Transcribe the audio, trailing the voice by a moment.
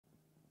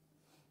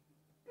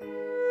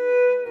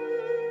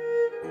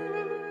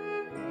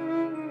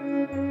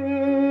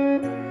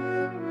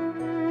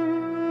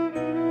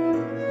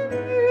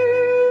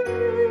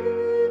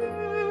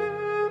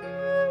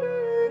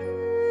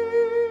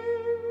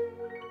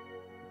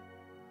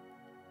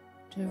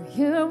Do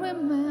you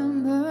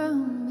remember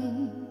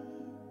me?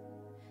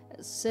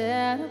 I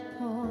sat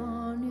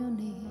upon your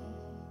knee.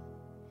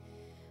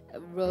 I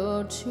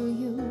wrote to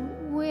you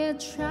with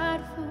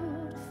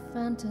childhood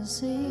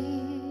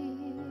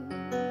fantasies.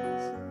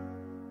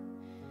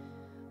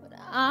 But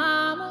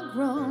I'm a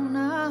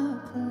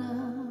grown-up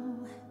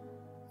now,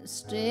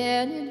 still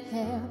it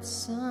helps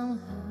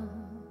somehow.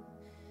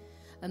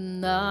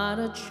 I'm not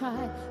a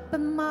child, but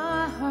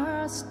my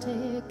heart's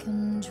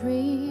taken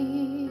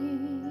dream.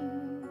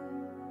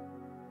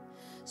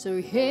 So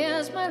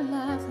here's my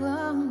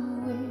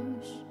lifelong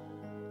wish,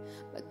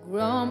 but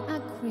grown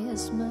a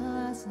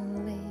Christmas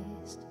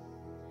list.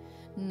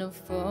 Not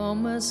for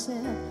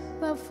myself,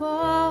 but for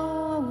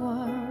a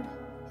world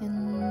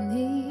in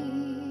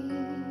need.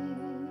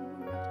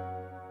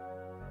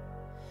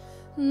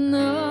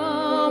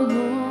 No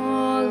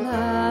more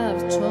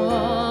life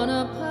torn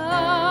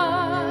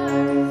apart.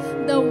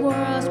 The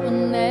wars will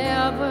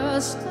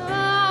never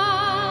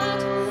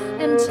start,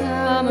 and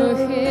time will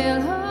heal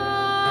her.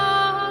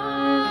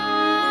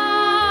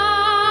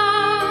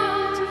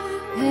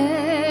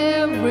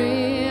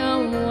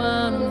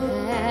 Everyone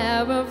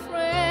have a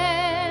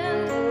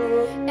friend,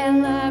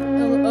 and life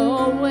will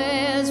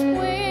always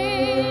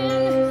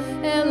win,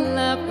 and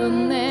love will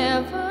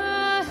never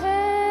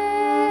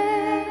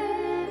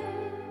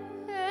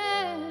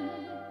end.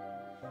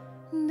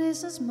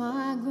 This is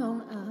my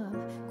grown-up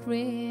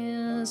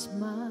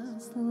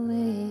Christmas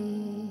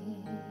list.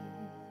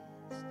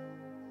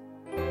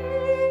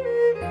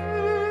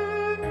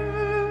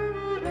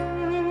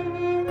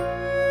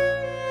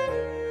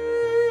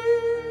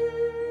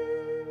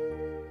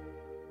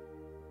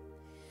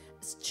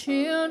 As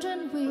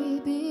children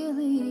we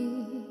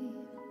believe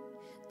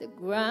the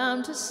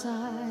ground to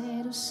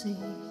sight to see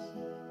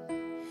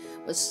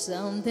was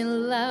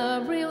something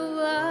lovely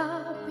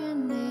love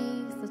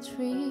beneath the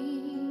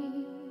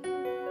tree.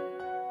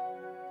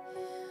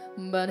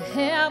 But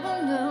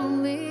heaven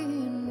only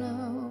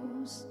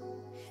knows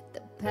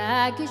the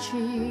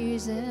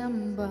packages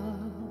and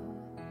bow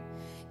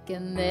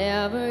can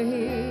never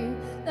heal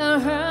the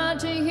hurt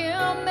to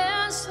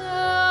human soul.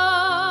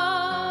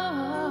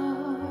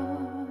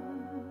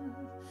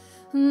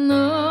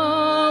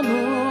 No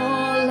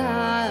more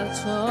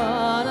life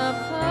torn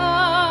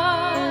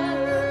apart.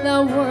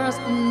 The wars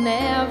will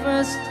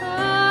never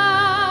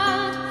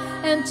start,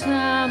 and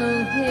time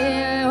will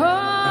heal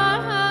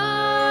our heart.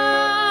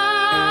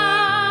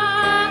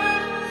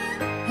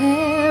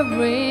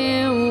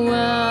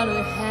 Everyone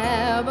will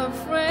have a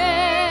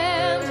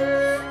friend,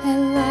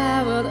 and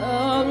love will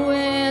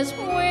always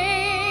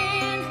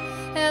win,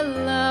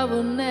 and love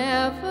will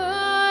never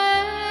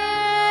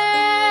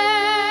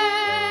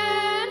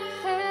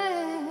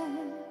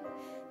end.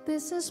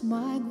 This is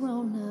my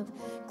grown-up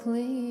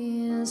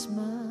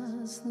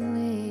Christmas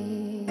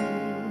list.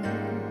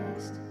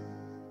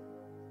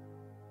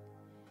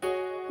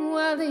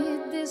 What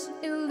did this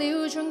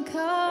illusion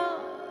call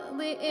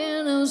the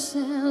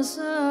innocence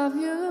of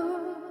you?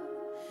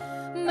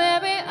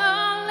 Maybe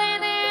only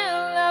in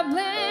the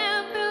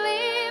blind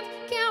belief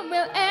can we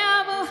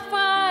ever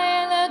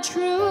find the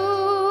truth.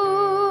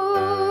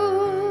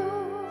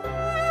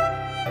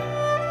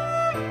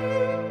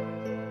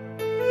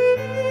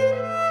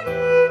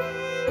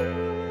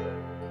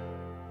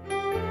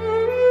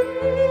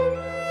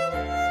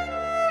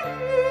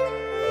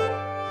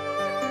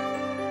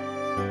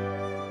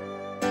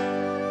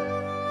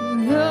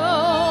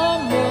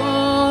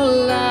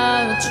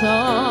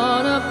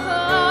 Torn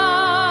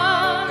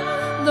apart,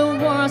 the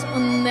wars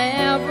will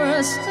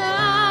never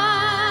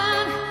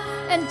start,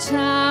 and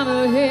time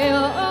will heal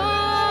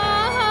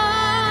our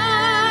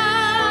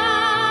heart.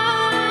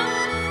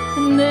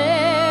 And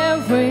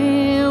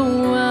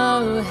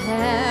everyone will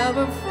have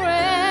a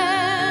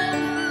friend,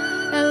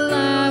 and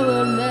love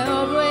will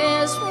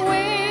always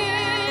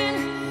win,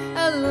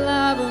 and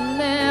love will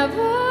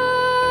never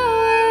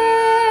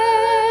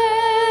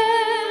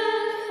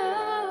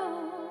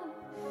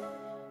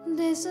end.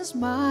 This is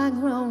my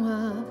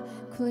grown-up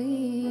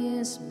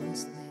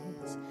Christmas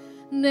list.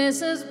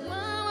 This is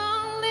my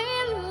only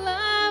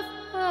love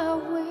I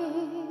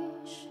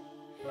wish.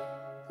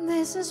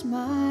 This is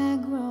my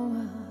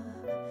grown-up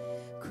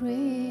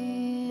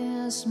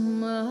Christmas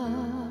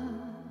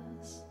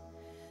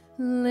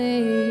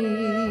list.